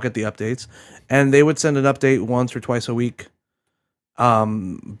 because I'll get the updates, and they would send an update once or twice a week.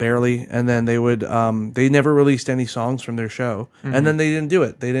 Barely, and then they would they never released any songs from their show, and then they didn't do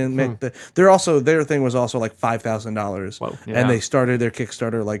it. They didn't make their thing was also like $5,000, and they started their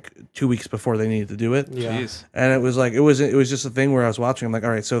Kickstarter like 2 weeks before they needed to do it. Jeez. And it was like it was just a thing where I was watching. I'm like,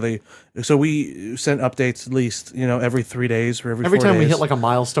 all right, so we sent updates at least every 3 days or every 4 time days. we hit like a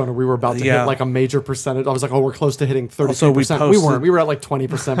milestone or we were about to hit like a major percentage. I was like, we're close to hitting 33%. We weren't. We were at like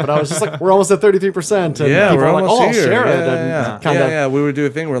 20%, but I was just like, we're almost at 33%. And people we're were like, almost I'll here. share it. Yeah, we would do a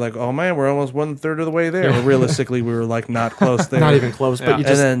thing where like, oh man, we're almost 1/3 of the way there. But realistically, we were like not close there. Not even close. But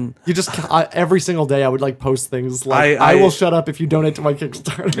you just every single day I would like post things like, I will shut up if you donate to my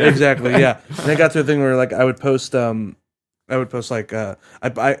Kickstarter. Exactly. Yeah. And I got to a thing where like I would post like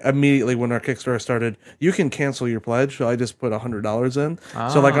I immediately when our Kickstarter started, you can cancel your pledge. So I just put $100 in.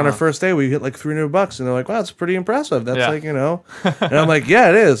 So like on our first day, we hit like $300, and they're like, wow, that's pretty impressive. That's like and I'm like, yeah,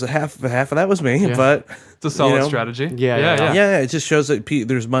 it is. Half of that was me, but it's a solid strategy. Yeah. It just shows that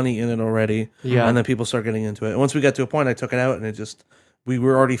there's money in it already. Yeah, and then people start getting into it. And once we got to a point, I took it out, and we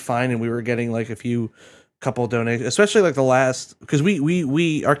were already fine, and we were getting like a couple donations, especially like the last, because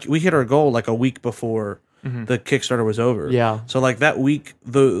we hit our goal like a week before the Kickstarter was over. Yeah. So like that week,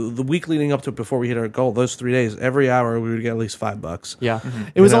 the week leading up to it before we hit our goal, those 3 days, every hour we would get at least $5. Yeah.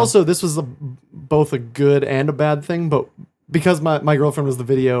 It was also, this was both a good and a bad thing, but because my girlfriend was the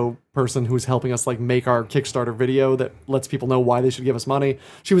video person who was helping us like make our Kickstarter video that lets people know why they should give us money.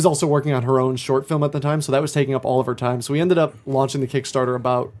 She was also working on her own short film at the time, so that was taking up all of her time. So we ended up launching the Kickstarter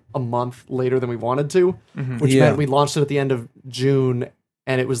about a month later than we wanted to, which meant we launched it at the end of June,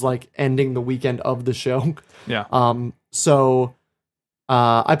 and it was like ending the weekend of the show. Yeah. So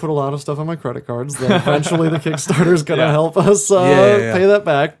I put a lot of stuff on my credit cards. Then eventually the Kickstarter is going to help us pay that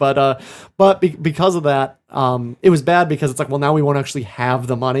back. But because of that, it was bad because it's like, well, now we won't actually have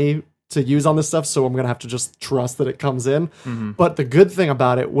the money to use on this stuff, so I'm going to have to just trust that it comes in. But the good thing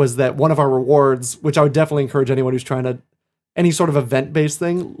about it was that one of our rewards, which I would definitely encourage anyone who's trying to, any sort of event-based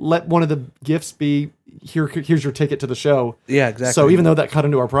thing, let one of the gifts be, here's your ticket to the show. Yeah, exactly. So even though that cut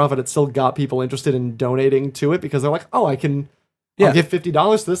into our profit, it still got people interested in donating to it because they're like, oh, I'll give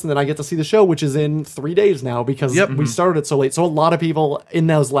 $50 to this, and then I get to see the show, which is in 3 days now because we started it so late. So a lot of people in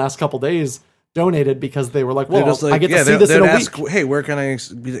those last couple days donated because they were like, well, I get to see this in a week. Hey, where can I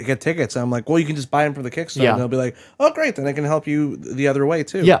get tickets? And I'm like, well, you can just buy them from the Kickstarter. And they'll be like, oh, great, then I can help you the other way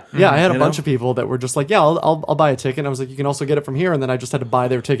too. Yeah, I had a bunch of people that were just like, yeah, I'll buy a ticket. And I was like, you can also get it from here. And then I just had to buy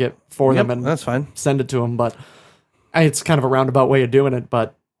their ticket for them and that's fine. Send it to them. But it's kind of a roundabout way of doing it.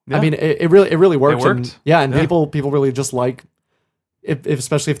 But I mean, it really worked. It worked. And people really just like, if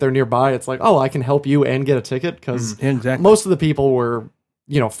especially if they're nearby, it's like, oh, I can help you and get a ticket because most of the people were,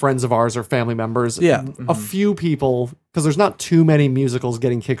 friends of ours or family members. Yeah. A few people, because there's not too many musicals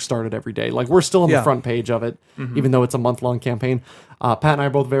getting kickstarted every day. Like we're still on the front page of it, even though it's a month-long campaign. Pat and I are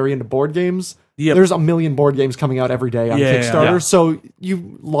both very into board games. Yep. There's a million board games coming out every day on Kickstarter. Yeah. So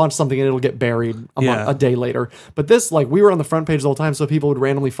you launch something and it'll get buried a day later. But this, like, we were on the front page the whole time, so people would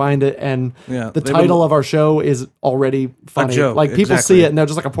randomly find it. And the title of our show is already funny. Like, people see it and they're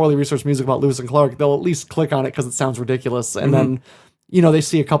just like a poorly researched music about Lewis and Clark. They'll at least click on it because it sounds ridiculous. And then, they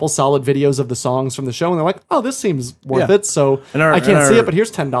see a couple solid videos of the songs from the show and they're like, oh, this seems worth it. So I can't see it, but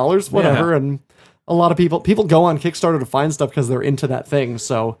here's $10, whatever. And a lot of people go on Kickstarter to find stuff because they're into that thing.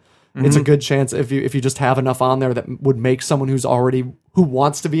 So it's a good chance if you just have enough on there that would make someone who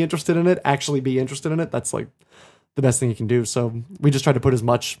wants to be interested in it actually be interested in it. That's like the best thing you can do. So we just try to put as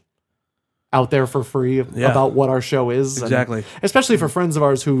much out there for free about what our show is. Exactly. And especially for friends of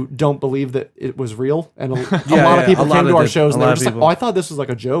ours who don't believe that it was real. And a lot of people came to our shows and they were just like, oh, I thought this was like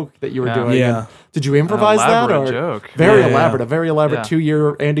a joke that you were doing. Yeah. And did you improvise that? Or joke. Very elaborate, a very elaborate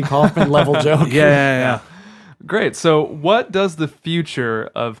 2-year Andy Kaufman level joke. Yeah. Great. So what does the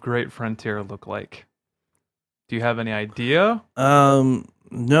future of Great Frontier look like? Do you have any idea? No.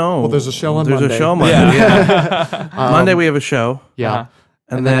 Well, there's a show on Monday. There's a show on Monday. Yeah. Monday we have a show. Yeah.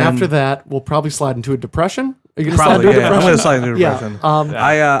 And then after that, we'll probably slide into a depression. Are you going to slide into a depression? I'm going to slide into a depression. Yeah.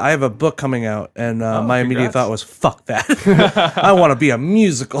 I have a book coming out, and my immediate thought was, fuck that. I want to be a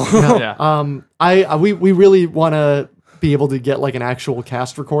musical. We really want to be able to get like an actual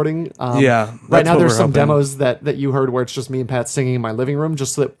cast recording. Right now there's some demos that you heard where it's just me and Pat singing in my living room,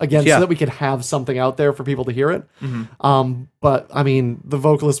 just so that we could have something out there for people to hear it. But I mean, the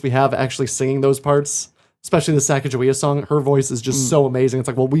vocalist we have actually singing those parts, especially the Sacagawea song, her voice is just so amazing. It's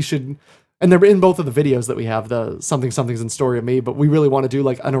like, well, we should, and they're in both of the videos that we have, the Something's in Story of Me, but we really want to do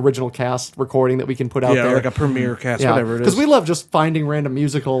like an original cast recording that we can put out there. Like a premiere cast, whatever it is. Because we love just finding random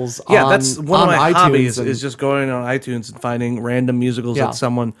musicals that's one of my iTunes hobbies is just going on iTunes and finding random musicals that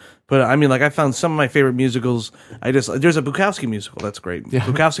someone put. I mean, like I found some of my favorite musicals. There's a Bukowski musical that's great.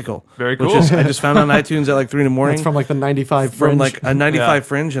 Bukowskical. Very cool. Which I just found on iTunes at like 3 a.m. It's from like the 95 Fringe. From like a 95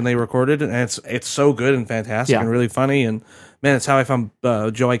 Fringe, and they recorded it, and it's so good and fantastic and really funny. And man, it's how I found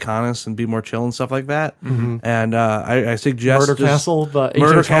Joe Iconis and Be More Chill and stuff like that. And I suggest Murder Castle,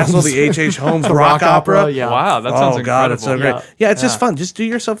 the H.H. Holmes rock opera. Yeah. Wow, that sounds incredible. God, it's so great. Yeah, it's just fun. Just do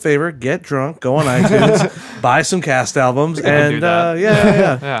yourself a favor, get drunk, go on iTunes, buy some cast albums, and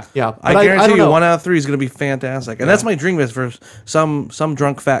yeah. I guarantee you 1 out of 3 is going to be fantastic. And that's my dream is for some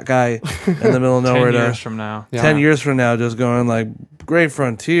drunk fat guy in the middle of nowhere 10 years from now. 10 years from now, just going like, Great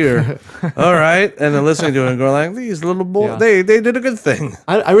Frontier. All right. And then listening to it and going like, these little boys, they did a good thing.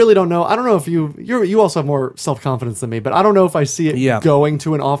 I really don't know. I don't know if you also have more self-confidence than me, but I don't know if I see it going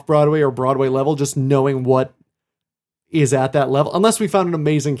to an off-Broadway or Broadway level, just knowing what is at that level, unless we found an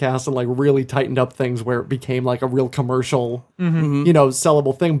amazing cast and like really tightened up things where it became like a real commercial,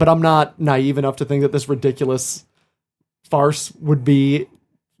 sellable thing. But I'm not naive enough to think that this ridiculous farce would be,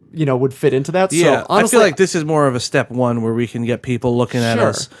 would fit into that. Yeah, so honestly, I feel like this is more of a step 1 where we can get people looking at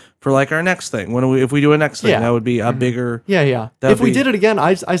us for like our next thing. If we do a next thing, Yeah. that would be a bigger. Yeah. That'd If we be- did it again,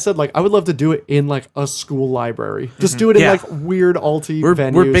 I said like I would love to do it in like a school library. Just do it in Yeah. like weird alty We're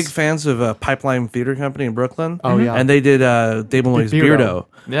venues. big fans of Pipeline Theater Company in Brooklyn. Oh, yeah. and they did Dave Malloy's Beardo. Beardo.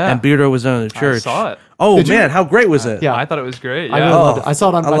 Yeah. and Beardo was done in the church. saw it. Oh Did you? man, how great was it? Yeah. I thought it was great. I Yeah, really loved it. I saw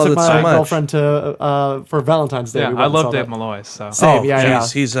it on. I I loved took it my so much. girlfriend to for Valentine's Day. yeah. We I went and love saw Dave that. Malloy. So Same, yeah.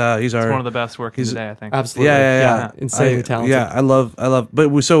 He's it's our one of the best working today, I think. Absolutely. Yeah. Insanely talented. Yeah, I love. But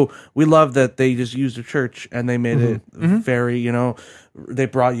we love that they just used a church and they made it very, they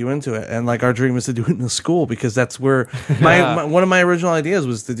brought you into it. And like our dream is to do it in the school because that's where one of my original ideas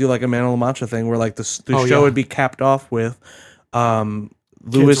was to do like a Man of La Mancha thing where like the show would be capped off with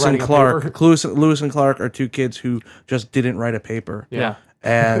Lewis and writing a Clark. paper. Lewis and Clark are two kids who just didn't write a paper. Yeah.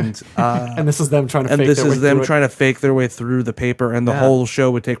 And And this is them trying to. and fake this their way is them through it. trying to fake their way through the paper, and the Yeah. whole show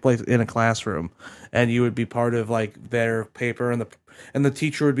would take place in a classroom, and you would be part of like their paper, and the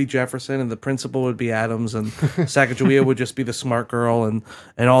teacher would be Jefferson, and the principal would be Adams, and Sacagawea would just be the smart girl, and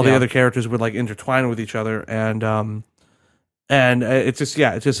all the Yeah. other characters would like intertwine with each other, and it's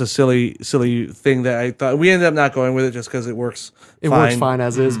just a silly thing that I thought we ended up not going with it just because it works. It works fine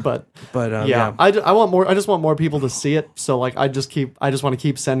as is, but yeah. I want more. I just want more people to see it. So like, I just want to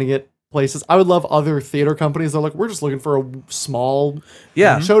keep sending it places. I would love other theater companies. They're like, we're just looking for a small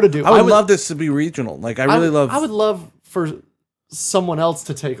show to do. I would love this to be regional. Like I really love. I would love for someone else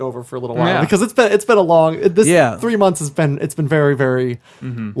to take over for a little while Yeah. because it's been a long. 3 months has been very very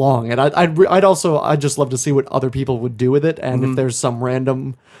long, and I'd just love to see what other people would do with it, and if there's some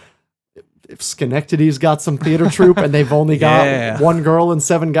random. If Schenectady's got some theater troupe and they've only got one girl and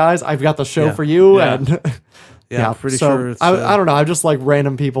 7 guys, I've got the show for you. Yeah. And Yeah, pretty so sure it's, I don't know. I just like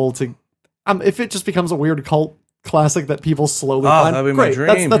random people to. If it just becomes a weird cult classic that people slowly find, that'd be my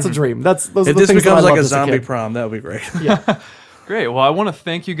great. dream. That's a dream. Those are If the this things that I becomes like loved a as zombie kid. prom, that would be great. Yeah. Great. Well, I want to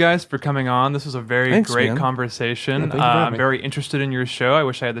thank you guys for coming on. This was a very Thanks, great man. conversation. thank you for having I'm me. very interested in your show. I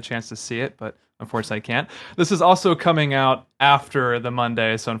wish I had the chance to see it, but unfortunately I can't. This is also coming out after the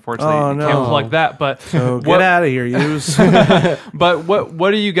Monday, so unfortunately Oh, you no. can't plug that. But So get out of here, yous. but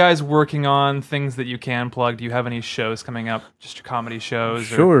what are you guys working on? Things that you can plug? Do you have any shows coming up? Just your comedy shows?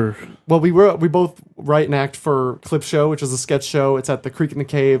 Sure. Well, we both write and act for Clip Show, which is a sketch show. It's at the Creek in the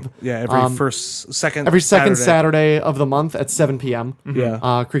Cave. Yeah, every second Saturday of the month at 7 p.m.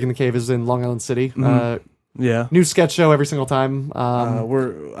 Yeah. Creek in the Cave is in Long Island City. Yeah. New sketch show every single time. I'll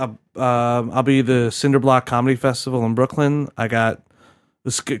be the Cinderblock Comedy Festival in Brooklyn. I got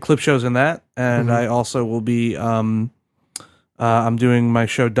the clip shows in that, and I also will be I'm doing my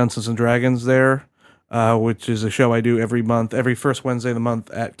show Dungeons and Dragons there, which is a show I do every month, every first Wednesday of the month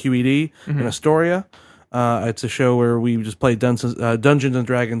at QED in Astoria. It's a show where we just play Dungeons and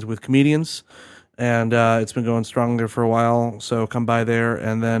Dragons with comedians, and it's been going strong there for a while. So come by there,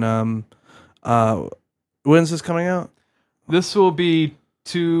 and then when's this coming out? This will be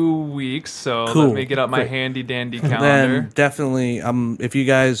 2 weeks, so Cool. let me get up my Great. handy dandy calendar. Then definitely, if you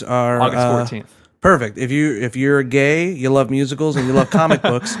guys are August 14th. perfect. If you're gay, you love musicals, and you love comic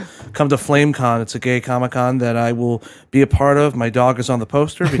books, come to FlameCon. It's a gay Comic Con that I will be a part of. My dog is on the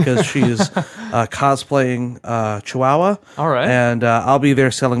poster because she is cosplaying Chihuahua. All right. And I'll be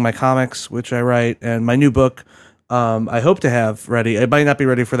there selling my comics, which I write, and my new book. I hope to have ready. It might not be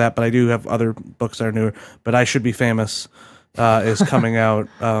ready for that, but I do have other books that are newer. But I Should Be Famous is coming out.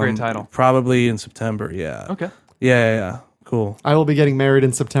 Great title. Probably in September. Yeah. Okay. Yeah. Cool. I will be getting married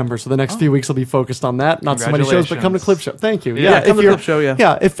in September, so the next few weeks will be focused on that. Not so many shows, but come to Clip Show. Thank you. Yeah, come if to you're- Clip Show, yeah.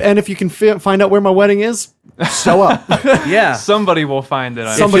 Yeah, if you can find out where my wedding is, show up. Yeah. Somebody will find it.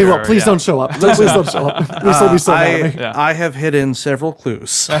 I'm Somebody sure. will. Please Yeah. don't show up. Please don't show up. This will be so mad at me. Yeah. I have hidden several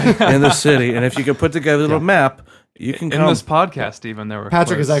clues in the city, and if you could put together a little map, you can In come. this podcast, even there were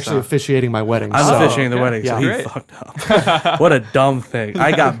Patrick is clues, actually so. officiating my wedding. I'm so- officiating the okay. wedding, so Yeah. he Great. fucked up. What a dumb thing.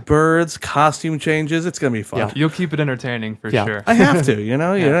 I got birds, costume changes. It's going to be fun. Yeah. You'll keep it entertaining for Yeah. sure. I have to,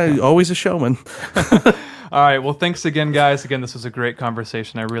 you're always a showman. All right. Well, thanks again, guys. Again, this was a great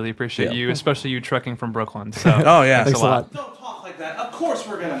conversation. I really appreciate Yeah. you, especially you trekking from Brooklyn. So, Oh, yeah. Thanks a lot. Don't talk like that. Of course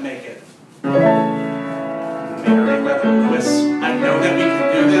we're going to make it. Meriwether Lewis, I know that we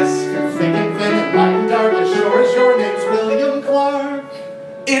can do this. Thinking thin, light and dark, as sure as your name's William Clark.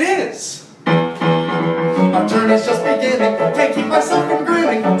 It is. Our journey's just beginning. Can't keep myself from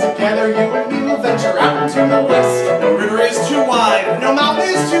grinning. Together, you and me will venture out into the west. No river is too wide, no mountain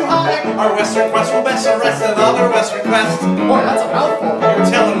is too high. Our western quest will best the rest of other western quests. Boy, that's a mouthful. You're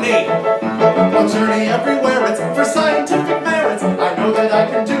telling me. A journey everywhere, it's for scientific merits. I know that I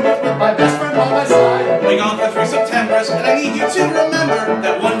can do it with my best friend by my side. We're gone for 3 Septembers, and I need you to remember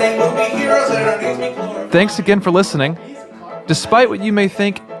that one day we'll be heroes and our names be glorified. Thanks again for listening. Despite what you may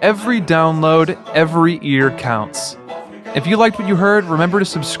think, every download, every ear counts. If you liked what you heard, remember to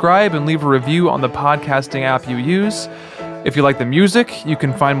subscribe and leave a review on the podcasting app you use. If you like the music, you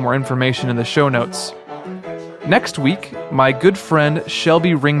can find more information in the show notes. Next week, my good friend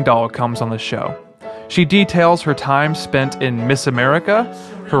Shelby Ringdahl comes on the show. She details her time spent in Miss America,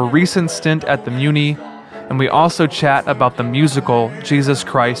 her recent stint at the Muni, and we also chat about the musical Jesus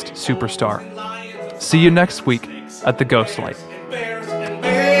Christ Superstar. See you next week at the Ghostlight.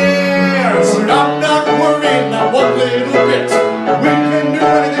 I'm not worried, not one little bit. We can do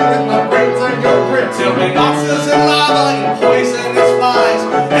anything with my brains and your grit. Till me lobsters and lava and poison.